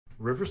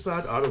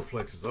Riverside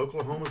Autoplex is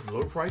Oklahoma's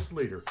low-price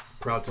leader,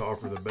 proud to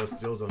offer the best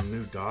deals on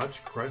new Dodge,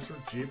 Chrysler,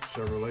 Jeep,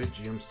 Chevrolet,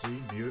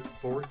 GMC, Buick,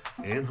 Ford,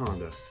 and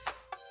Honda.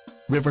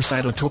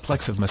 Riverside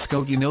Autoplex of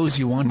Muskogee knows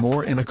you want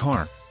more in a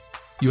car.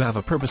 You have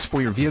a purpose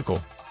for your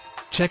vehicle.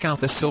 Check out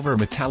the silver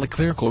metallic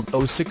clear coat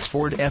 '06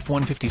 Ford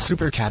F-150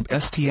 Super Cab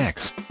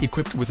STX,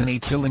 equipped with an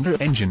 8-cylinder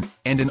engine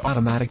and an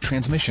automatic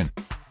transmission.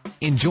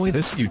 Enjoy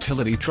this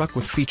utility truck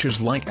with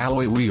features like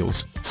alloy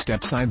wheels,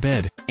 step-side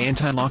bed,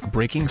 anti-lock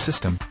braking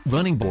system,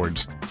 running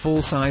boards,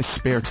 full-size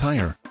spare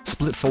tire,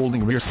 split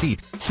folding rear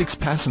seat,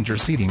 6-passenger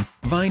seating,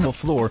 vinyl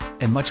floor,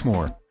 and much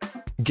more.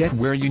 Get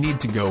where you need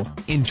to go,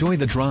 enjoy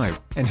the drive,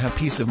 and have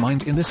peace of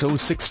mind in this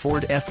 '06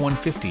 Ford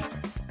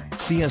F-150.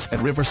 See us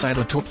at Riverside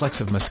Autoplex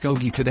of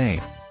Muskogee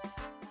today.